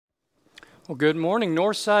Well, good morning,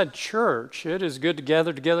 Northside Church. It is good to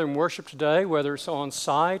gather together and worship today, whether it's on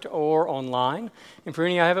site or online. And for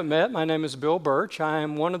any I haven't met, my name is Bill Birch. I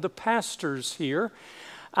am one of the pastors here.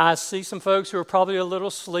 I see some folks who are probably a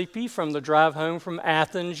little sleepy from the drive home from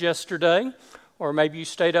Athens yesterday, or maybe you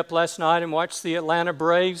stayed up last night and watched the Atlanta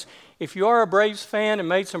Braves. If you are a Braves fan and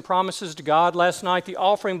made some promises to God last night, the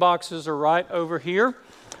offering boxes are right over here.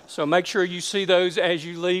 So make sure you see those as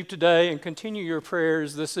you leave today and continue your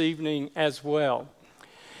prayers this evening as well.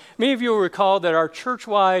 Many of you will recall that our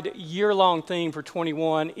church-wide year-long theme for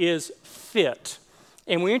 21 is FIT.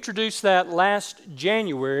 And we introduced that last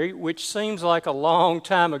January, which seems like a long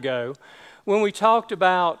time ago, when we talked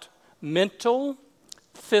about mental,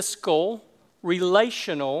 fiscal,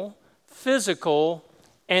 relational, physical,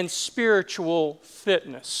 and spiritual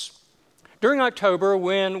fitness. During October,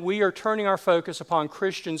 when we are turning our focus upon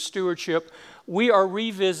Christian stewardship, we are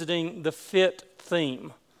revisiting the FIT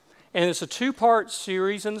theme. And it's a two-part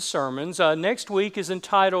series in the sermons. Next week is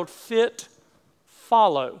entitled Fit,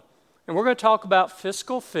 Follow. And we're going to talk about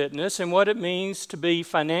fiscal fitness and what it means to be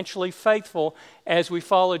financially faithful as we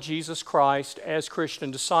follow Jesus Christ as Christian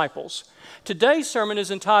disciples. Today's sermon is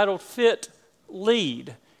entitled Fit,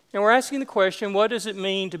 Lead. And we're asking the question, what does it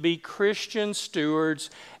mean to be Christian stewards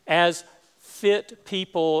as fit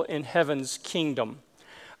people in heaven's kingdom?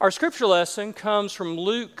 Our scripture lesson comes from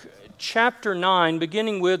Luke chapter 9,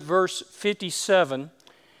 beginning with verse 57.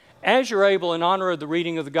 As you're able, in honor of the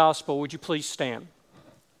reading of the gospel, would you please stand?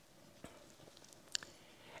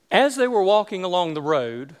 As they were walking along the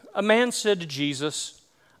road, a man said to Jesus,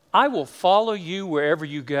 "I will follow you wherever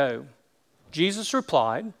you go." Jesus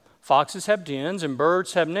replied, "Foxes have dens and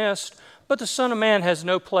birds have nests, but the Son of Man has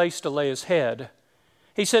no place to lay his head."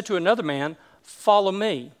 He said to another man, "Follow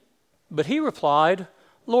me." But he replied,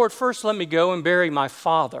 "Lord, first let me go and bury my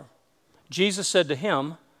father." Jesus said to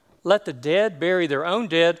him, "Let the dead bury their own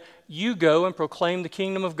dead. You go and proclaim the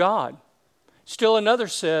kingdom of God." Still another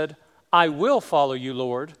said, "I will follow you,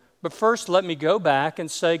 Lord, but first let me go back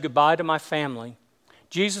and say goodbye to my family."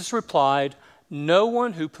 Jesus replied, "No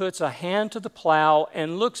one who puts a hand to the plow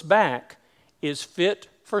and looks back is fit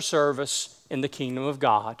for service in the kingdom of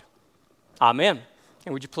God." Amen.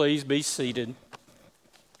 And would you please be seated?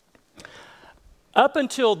 Up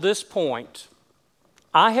until this point,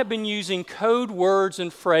 I have been using code words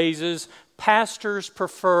and phrases pastors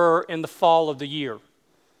prefer in the fall of the year.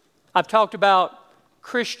 I've talked about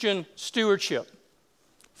Christian stewardship,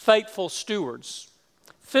 faithful stewards,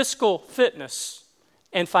 fiscal fitness,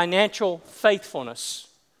 and financial faithfulness.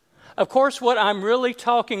 Of course, what I'm really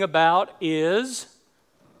talking about is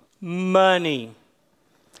money.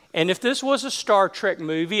 And if this was a Star Trek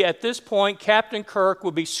movie, at this point, Captain Kirk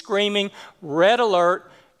would be screaming, "Red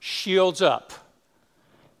alert, shields up."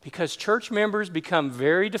 Because church members become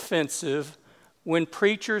very defensive when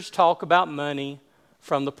preachers talk about money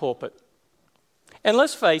from the pulpit. And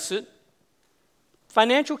let's face it,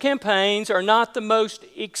 financial campaigns are not the most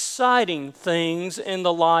exciting things in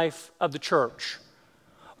the life of the church.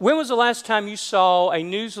 When was the last time you saw a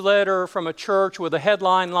newsletter from a church with a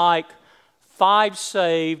headline like, "5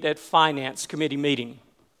 saved at finance committee meeting"?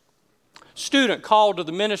 Student called to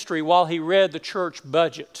the ministry while he read the church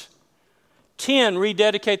budget. 10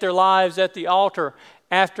 rededicate their lives at the altar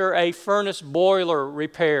after a furnace boiler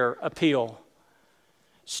repair appeal.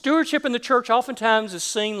 Stewardship in the church oftentimes is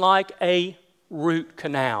seen like a root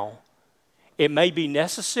canal. It may be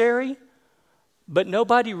necessary, but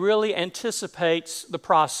nobody really anticipates the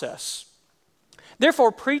process.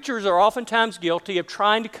 Therefore, preachers are oftentimes guilty of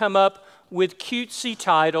trying to come up with cutesy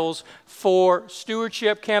titles for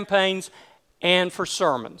stewardship campaigns and for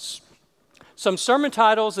sermons. Some sermon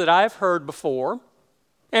titles that I've heard before,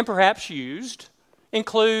 and perhaps used,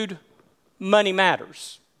 include Money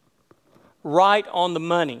Matters, Right on the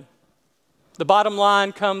Money, The Bottom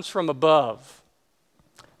Line Comes from Above,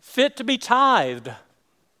 Fit to be Tithed,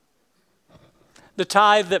 The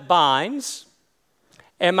Tithe That Binds,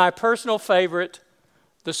 and my personal favorite,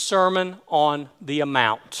 The Sermon on the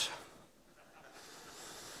Amount.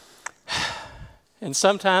 And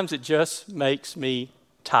sometimes it just makes me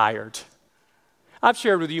tired. I've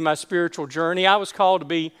shared with you my spiritual journey. I was called to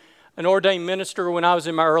be an ordained minister when I was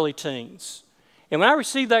in my early teens. And when I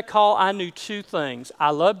received that call, I knew two things.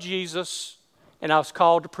 I loved Jesus, and I was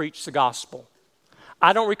called to preach the gospel.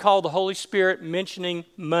 I don't recall the Holy Spirit mentioning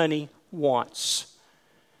money once.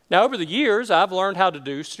 Now, over the years, I've learned how to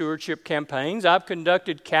do stewardship campaigns. I've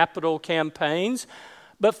conducted capital campaigns.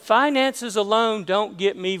 But finances alone don't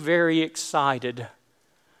get me very excited.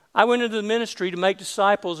 I went into the ministry to make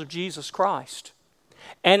disciples of Jesus Christ.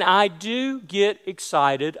 And I do get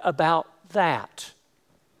excited about that.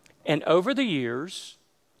 And over the years,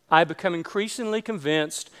 I've become increasingly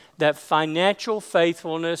convinced that financial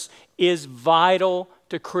faithfulness is vital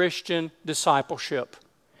to Christian discipleship.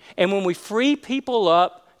 And when we free people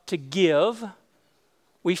up to give,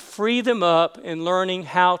 we free them up in learning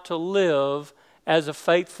how to live as a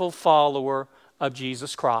faithful follower of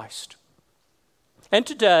Jesus Christ. And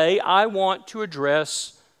today, I want to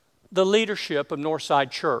address the leadership of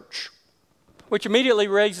Northside Church, which immediately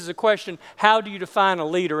raises a question: how do you define a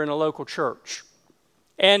leader in a local church?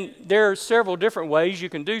 And there are several different ways you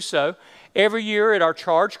can do so. Every year at our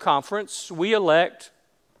Charge Conference, we elect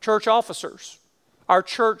church officers. Our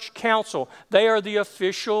church council, they are the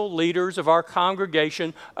official leaders of our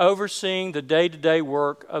congregation, overseeing the day-to-day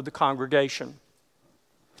work of the congregation.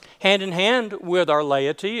 Hand in hand with our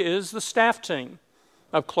laity is the staff team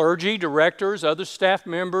of clergy, directors, other staff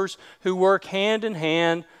members who work hand in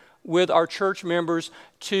hand with our church members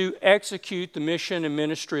to execute the mission and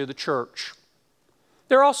ministry of the church.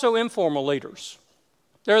 There are also informal leaders.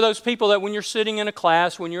 There are those people that when you're sitting in a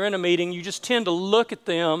class, when you're in a meeting, you just tend to look at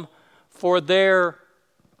them for their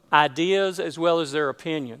ideas as well as their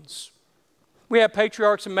opinions. We have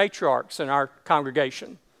patriarchs and matriarchs in our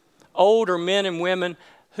congregation, older men and women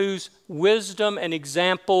whose wisdom and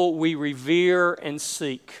example we revere and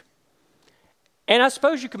seek. And I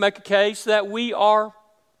suppose you could make a case that we are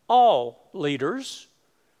all leaders,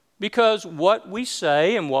 because what we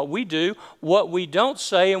say and what we do, what we don't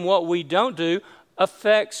say and what we don't do,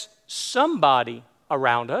 affects somebody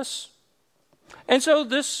around us. And so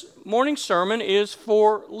this morning's sermon is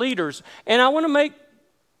for leaders. And I want to make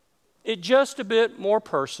it just a bit more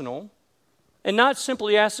personal and not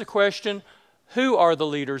simply ask the question, who are the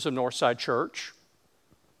leaders of Northside Church?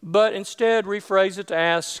 But instead rephrase it to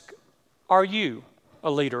ask, are you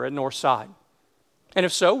a leader at Northside? And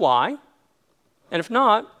if so, why? And if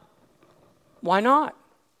not, why not?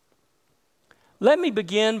 Let me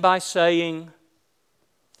begin by saying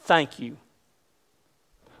thank you.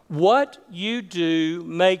 What you do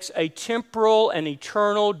makes a temporal and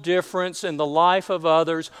eternal difference in the life of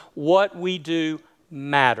others. What we do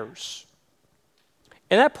matters.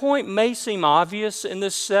 And that point may seem obvious in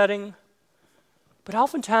this setting, but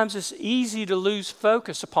oftentimes it's easy to lose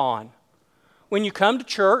focus upon. When you come to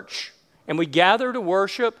church and we gather to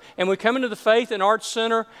worship and we come into the Faith and Arts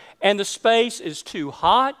Center and the space is too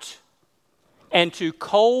hot and too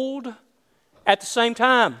cold at the same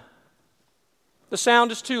time. The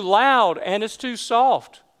sound is too loud and it's too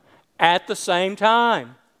soft at the same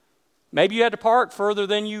time. Maybe you had to park further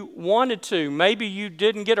than you wanted to. Maybe you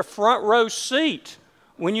didn't get a front row seat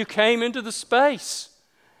when you came into the space.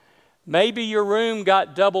 Maybe your room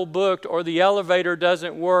got double booked or the elevator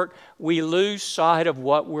doesn't work. We lose sight of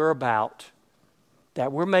what we're about.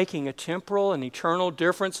 That we're making a temporal and eternal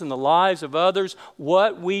difference in the lives of others.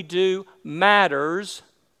 What we do matters.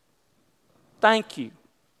 Thank you.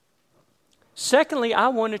 Secondly, I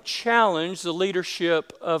want to challenge the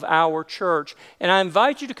leadership of our church. And I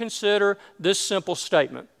invite you to consider this simple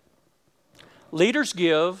statement. Leaders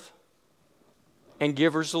give and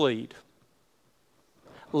givers lead.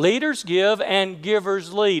 Leaders give and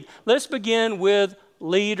givers lead. Let's begin with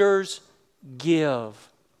leaders give.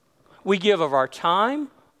 We give of our time,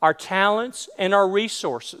 our talents, and our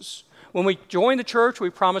resources. When we join the church, we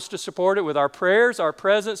promise to support it with our prayers, our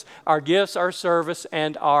presence, our gifts, our service,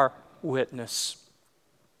 and our witness.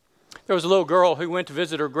 There was a little girl who went to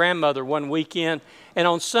visit her grandmother one weekend, and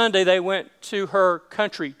on Sunday they went to her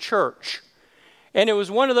country church. And it was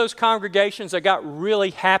one of those congregations that got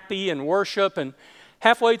really happy in worship, and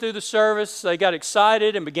halfway through the service they got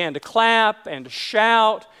excited and began to clap and to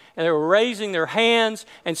shout, and they were raising their hands,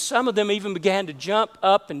 and some of them even began to jump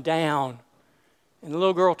up and down. And the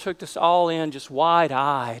little girl took this all in just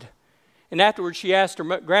wide-eyed. And afterwards she asked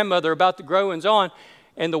her grandmother about the goings-on,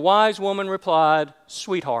 and the wise woman replied,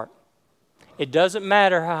 "Sweetheart, it doesn't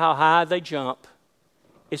matter how high they jump.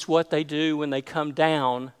 It's what they do when they come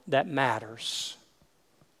down that matters."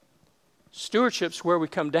 Stewardship's where we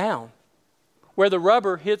come down, where the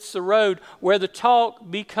rubber hits the road, where the talk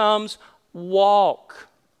becomes walk.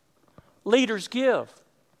 Leaders give.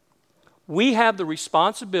 We have the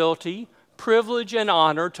responsibility, privilege, and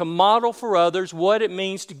honor to model for others what it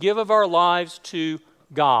means to give of our lives to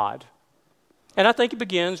God. And I think it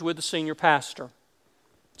begins with the senior pastor.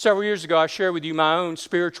 Several years ago, I shared with you my own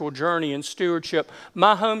spiritual journey in stewardship.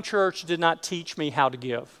 My home church did not teach me how to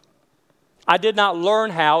give. I did not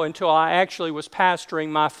learn how until I actually was pastoring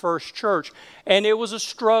my first church, and it was a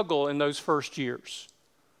struggle in those first years.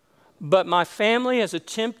 But my family has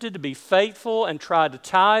attempted to be faithful and tried to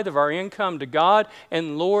tithe of our income to God, and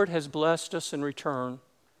the Lord has blessed us in return.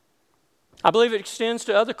 I believe it extends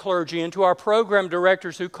to other clergy and to our program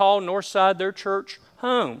directors who call Northside their church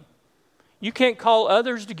home. You can't call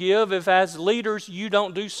others to give if as leaders you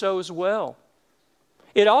don't do so as well.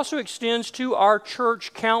 It also extends to our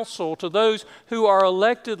church council, to those who are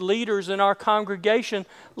elected leaders in our congregation.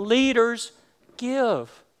 Leaders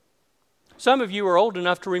give. Some of you are old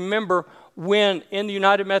enough to remember when in the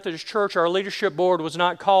United Methodist Church our leadership board was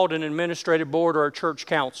not called an administrative board or a church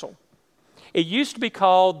council. It used to be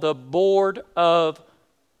called the Board of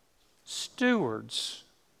Stewards.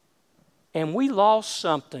 And we lost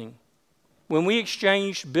something when we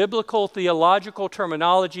exchanged biblical theological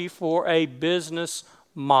terminology for a business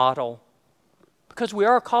model. Because we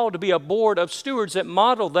are called to be a board of stewards that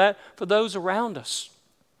model that for those around us.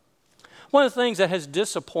 One of the things that has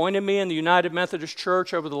disappointed me in the United Methodist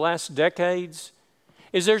Church over the last decades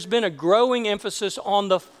is there's been a growing emphasis on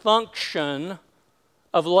the function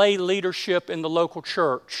of lay leadership in the local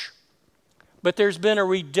church. But there's been a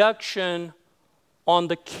reduction on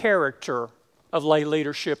the character of lay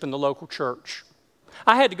leadership in the local church.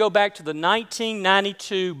 I had to go back to the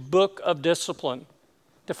 1992 Book of Discipline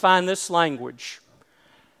to find this language.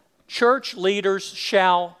 Church leaders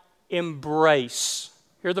shall embrace,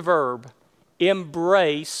 hear the verb,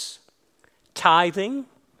 embrace tithing,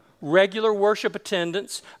 regular worship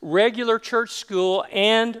attendance, regular church school,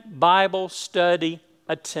 and Bible study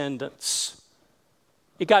attendance.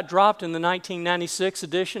 It got dropped in the 1996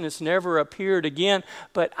 edition. It's never appeared again.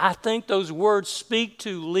 But I think those words speak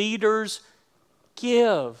to leaders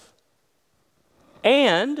give.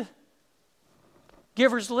 And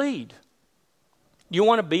givers lead. You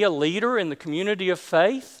want to be a leader in the community of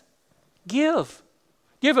faith? Give.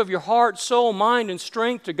 Give of your heart, soul, mind, and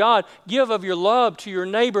strength to God. Give of your love to your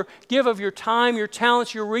neighbor. Give of your time, your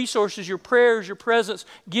talents, your resources, your prayers, your presence,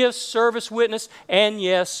 gifts, service, witness, and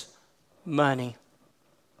yes, money.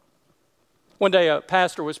 One day a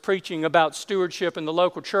pastor was preaching about stewardship in the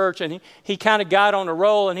local church, and he kind of got on a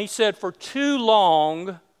roll, and he said, for too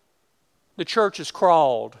long, the church has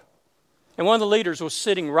crawled. And one of the leaders was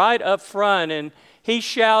sitting right up front, and he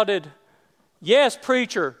shouted, yes,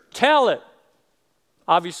 preacher, tell it.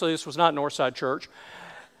 Obviously, this was not Northside Church.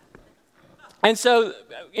 And so,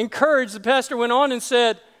 encouraged, the pastor went on and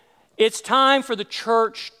said, it's time for the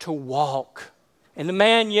church to walk. And the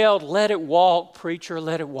man yelled, let it walk, preacher,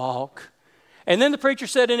 let it walk. And then the preacher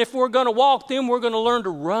said, and if we're going to walk, then we're going to learn to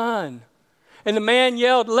run. And the man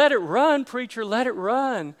yelled, let it run, preacher, let it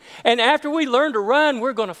run. And after we learn to run,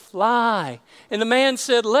 we're going to fly. And the man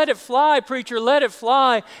said, let it fly, preacher, let it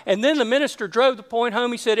fly. And then the minister drove the point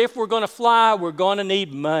home. He said, if we're going to fly, we're going to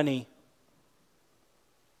need money.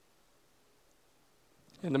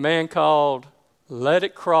 And the man called, let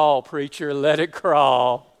it crawl, preacher, let it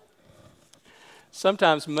crawl.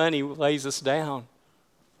 Sometimes money weighs us down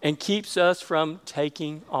and keeps us from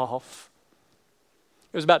taking off.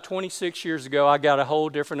 It was about 26 years ago, I got a whole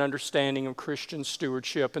different understanding of Christian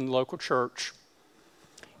stewardship in the local church.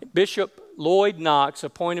 Bishop Lloyd Knox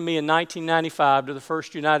appointed me in 1995 to the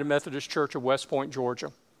First United Methodist Church of West Point,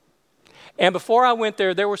 Georgia. And before I went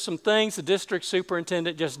there were some things the district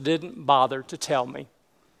superintendent just didn't bother to tell me.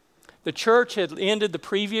 The church had ended the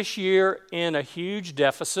previous year in a huge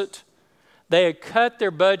deficit. They had cut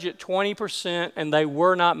their budget 20%, and they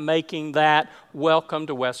were not making that welcome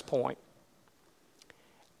to West Point.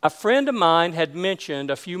 A friend of mine had mentioned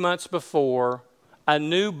a few months before a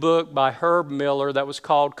new book by Herb Miller that was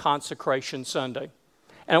called Consecration Sunday.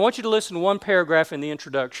 And I want you to listen to one paragraph in the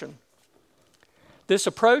introduction. This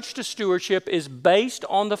approach to stewardship is based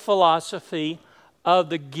on the philosophy of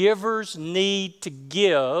the giver's need to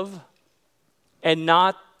give and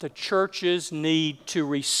not the church's need to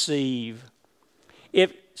receive.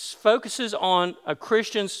 It focuses on a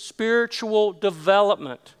Christian's spiritual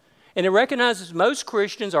development. And it recognizes most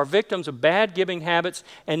Christians are victims of bad giving habits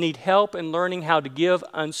and need help in learning how to give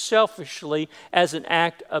unselfishly as an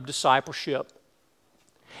act of discipleship.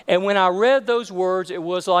 And when I read those words, it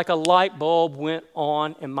was like a light bulb went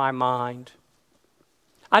on in my mind.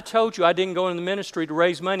 I told you I didn't go into the ministry to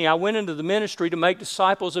raise money. I went into the ministry to make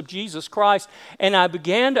disciples of Jesus Christ. And I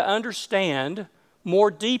began to understand more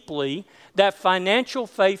deeply that financial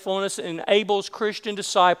faithfulness enables Christian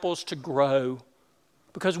disciples to grow.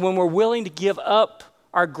 Because when we're willing to give up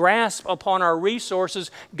our grasp upon our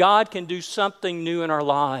resources, God can do something new in our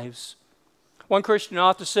lives. One Christian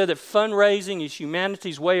author said that fundraising is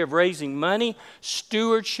humanity's way of raising money.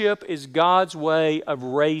 Stewardship is God's way of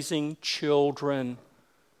raising children.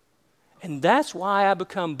 And that's why I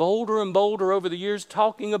become bolder and bolder over the years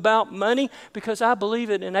talking about money, because I believe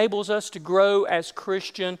it enables us to grow as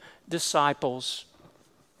Christian disciples.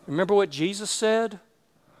 Remember what Jesus said?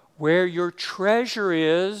 Where your treasure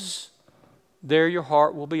is, there your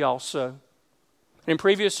heart will be also. In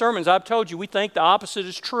previous sermons, I've told you we think the opposite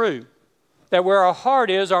is true. That where our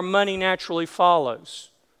heart is, our money naturally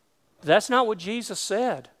follows. But that's not what Jesus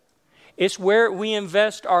said. It's where we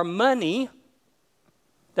invest our money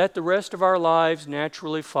that the rest of our lives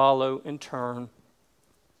naturally follow in turn.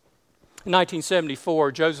 In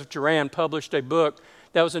 1974, Joseph Juran published a book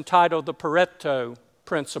that was entitled The Pareto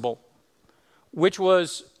Principle, which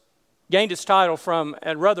gained its title from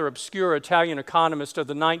a rather obscure Italian economist of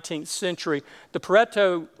the 19th century. The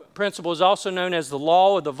Pareto Principle is also known as the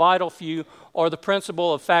law of the vital few or the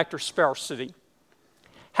principle of factor sparsity.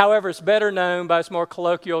 However, it's better known by its more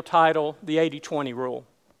colloquial title, the 80-20 rule.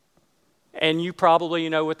 And you probably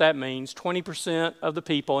know what that means. 20% of the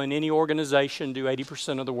people in any organization do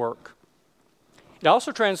 80% of the work. It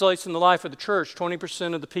also translates in the life of the church,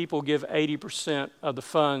 20% of the people give 80% of the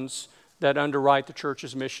funds that underwrite the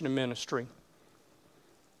church's mission and ministry.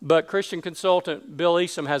 But Christian consultant Bill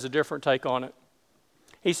Easom has a different take on it.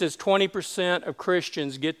 He says 20% of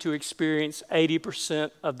Christians get to experience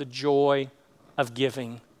 80% of the joy of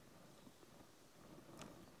giving.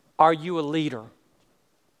 Are you a leader?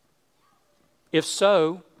 If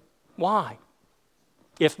so, why?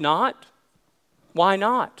 If not, why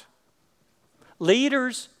not?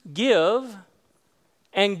 Leaders give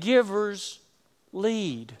and givers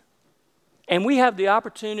lead. And we have the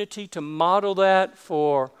opportunity to model that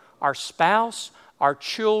for our spouse, our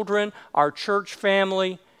children, our church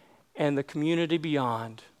family, and the community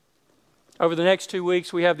beyond. Over the next 2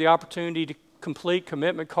 weeks, we have the opportunity to complete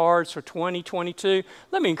commitment cards for 2022.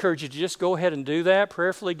 Let me encourage you to just go ahead and do that.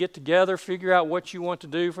 Prayerfully get together, figure out what you want to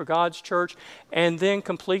do for God's church, and then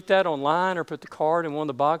complete that online or put the card in one of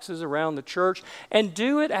the boxes around the church. And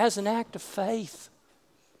do it as an act of faith,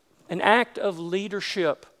 an act of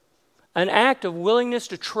leadership, an act of willingness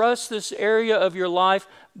to trust this area of your life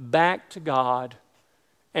back to God.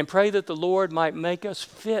 And pray that the Lord might make us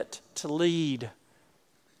fit to lead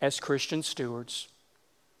as Christian stewards.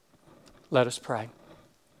 Let us pray.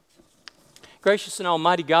 Gracious and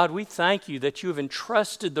almighty God, we thank you that you have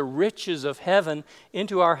entrusted the riches of heaven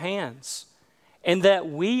into our hands and that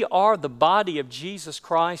we are the body of Jesus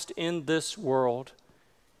Christ in this world.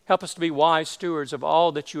 Help us to be wise stewards of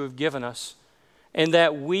all that you have given us and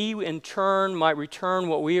that we in turn might return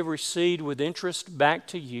what we have received with interest back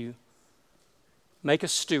to you. Make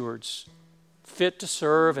us stewards, fit to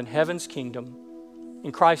serve in heaven's kingdom.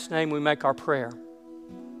 In Christ's name we make our prayer.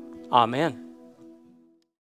 Amen.